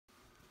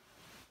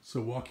So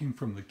walking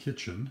from the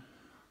kitchen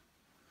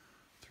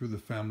through the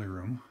family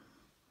room,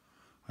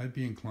 I'd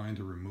be inclined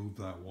to remove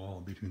that wall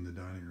between the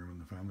dining room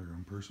and the family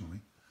room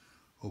personally.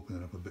 Open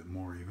it up a bit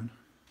more even.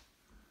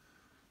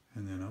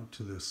 And then out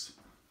to this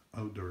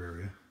outdoor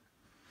area.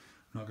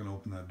 I'm not going to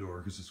open that door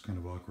because it's kind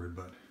of awkward,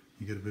 but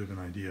you get a bit of an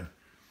idea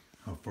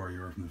how far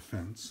you are from the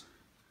fence.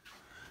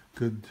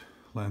 Good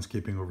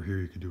landscaping over here.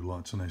 You could do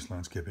lots of nice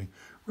landscaping.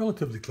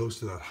 Relatively close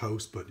to that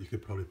house, but you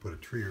could probably put a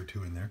tree or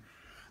two in there.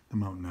 The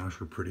mountain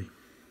ash are pretty.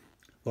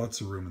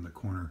 Lots of room in the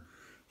corner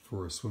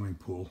for a swimming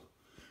pool.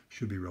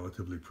 Should be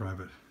relatively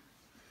private.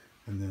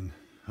 And then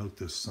out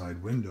this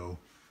side window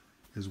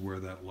is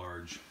where that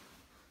large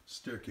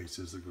staircase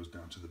is that goes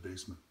down to the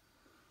basement.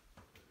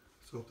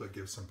 So I hope that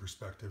gives some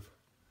perspective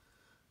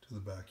to the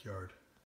backyard.